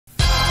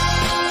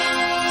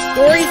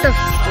Stories of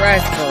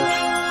Strasburg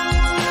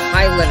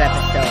pilot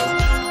episode.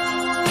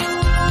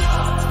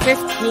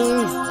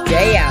 15's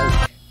Day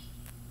Out.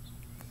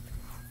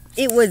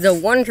 It was a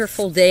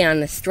wonderful day on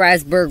the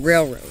Strasburg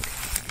Railroad.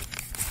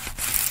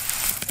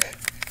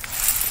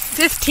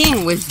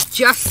 15 was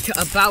just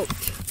about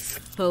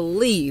to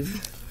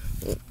leave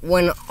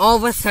when all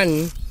of a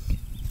sudden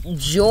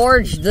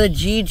George the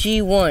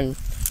GG1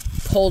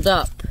 pulled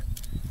up.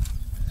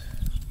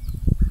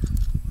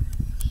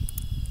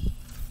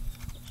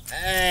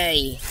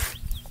 Hey,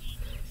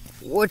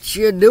 what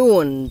you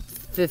doing,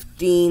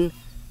 15?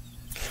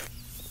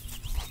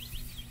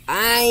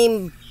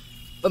 I'm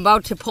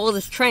about to pull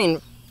this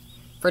train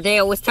for Day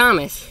Out with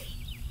Thomas.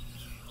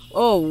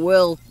 Oh,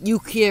 well, you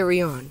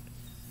carry on.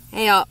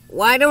 Hey,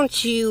 why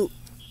don't you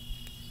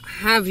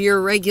have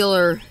your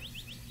regular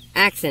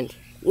accent?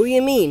 What do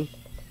you mean?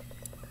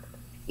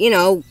 You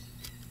know,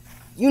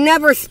 you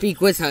never speak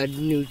with a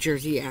New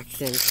Jersey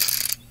accent.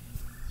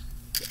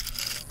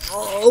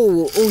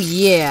 Oh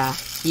yeah,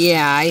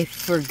 I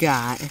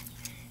forgot.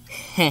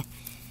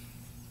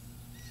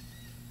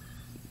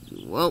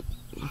 Well,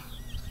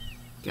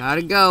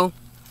 gotta go.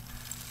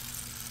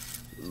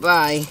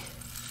 Bye.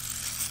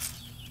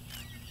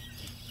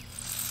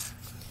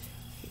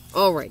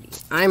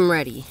 Alrighty, I'm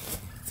ready.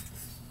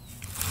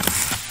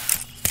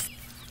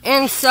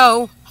 And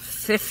so,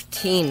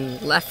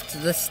 15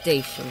 left the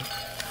station.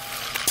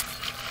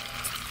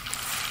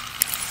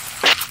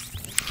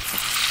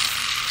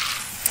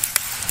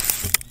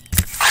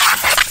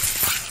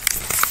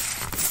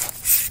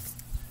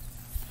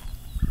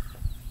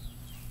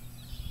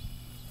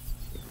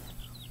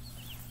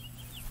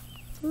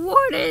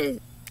 What is...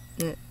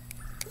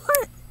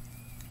 What?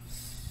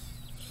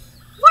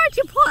 What'd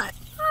you put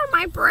on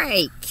my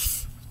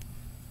brakes?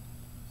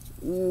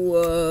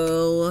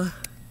 Well...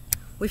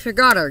 We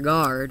forgot our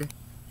guard.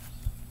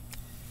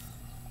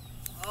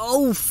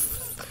 Oh,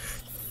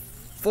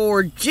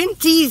 for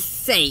Ginty's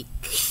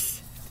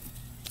sakes.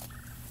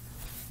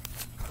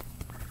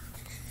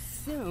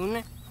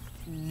 Soon,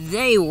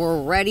 they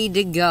were ready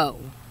to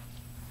go.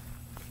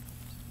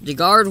 The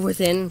guard was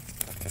in,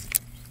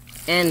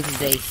 and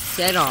they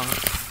set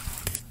off.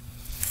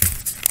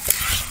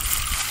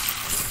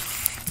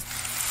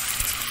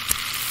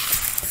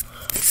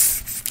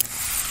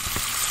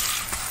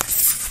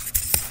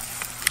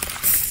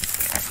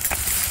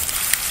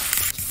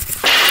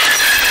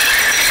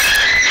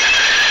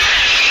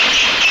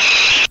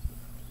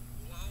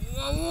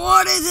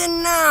 What is it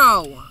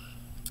now?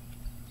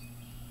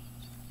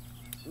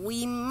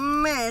 We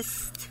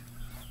missed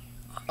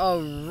a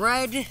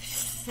red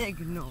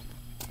signal.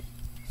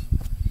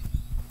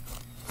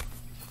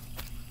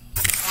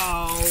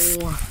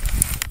 Oh.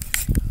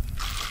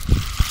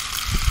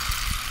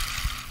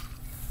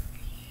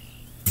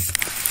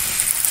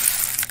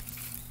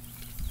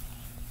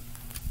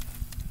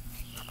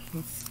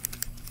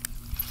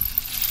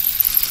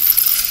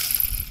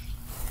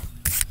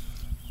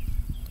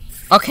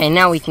 Okay,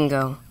 now we can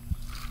go.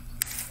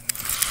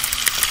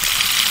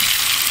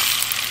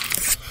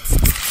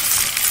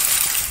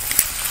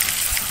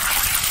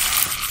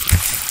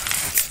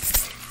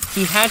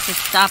 He had to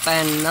stop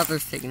at another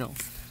signal.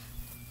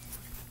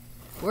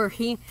 Where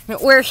he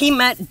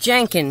met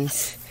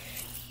Jenkins.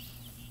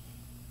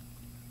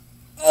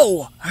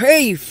 Oh,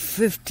 hey,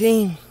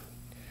 15.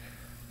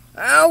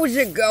 How's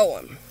it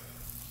going?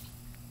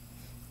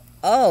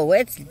 Oh,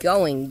 it's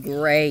going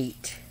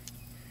great.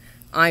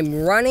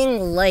 I'm running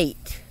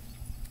late.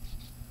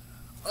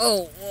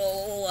 Oh,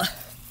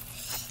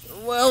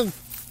 well,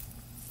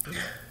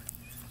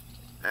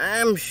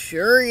 I'm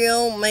sure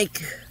you'll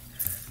make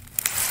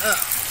up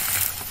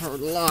for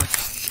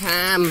lost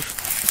time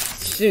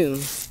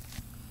soon.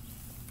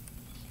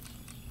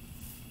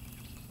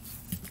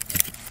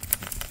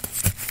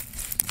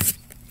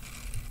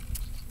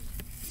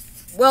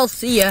 Well,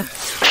 see ya.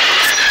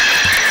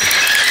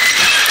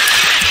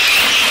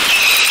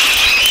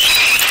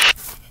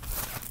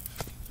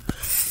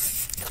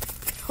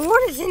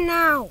 What is it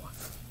now?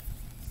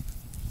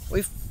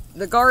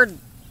 The guard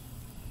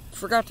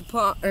forgot to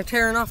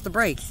turn off the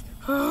brakes.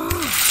 After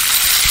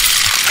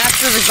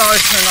the guard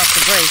turned off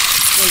the brakes,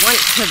 we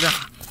went to the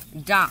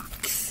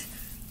docks,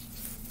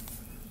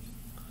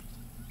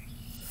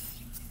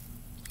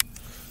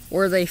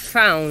 where they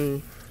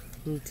found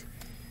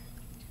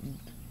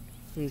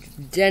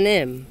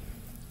Denim.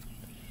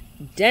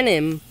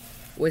 Denim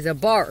was a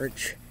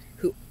barge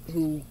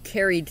who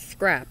carried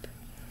scrap.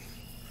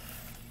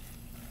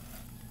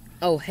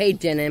 Oh, hey,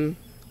 Denim.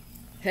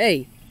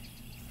 Hey.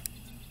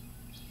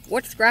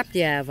 What scrap do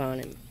you have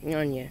on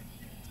you?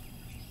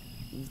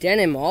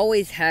 Denim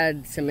always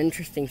had some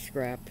interesting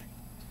scrap.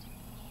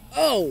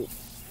 Oh,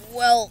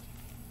 well,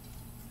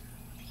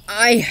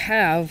 I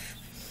have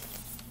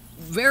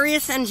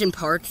various engine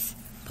parts,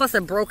 plus a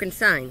broken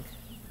sign.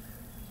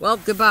 Well,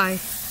 goodbye.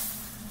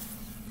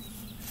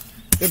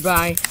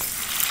 Goodbye.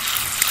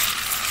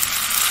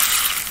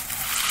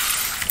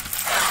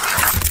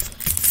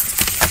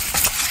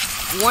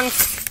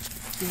 Once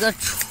the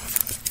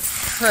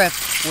trip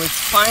was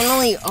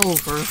finally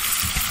over,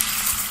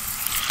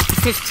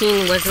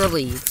 15 was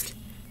relieved.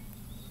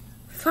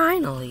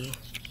 Finally,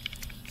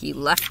 he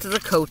left the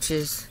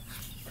coaches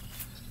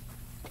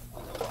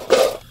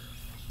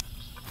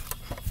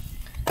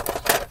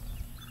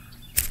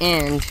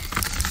and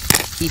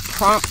he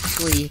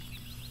promptly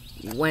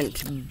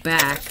went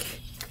back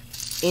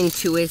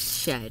into his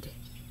shed.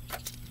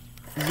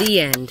 The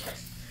end.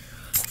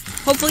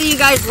 Hopefully you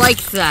guys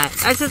liked that.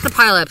 That's just the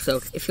pilot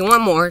episode. If you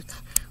want more,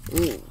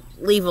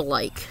 leave a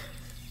like.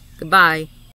 Goodbye.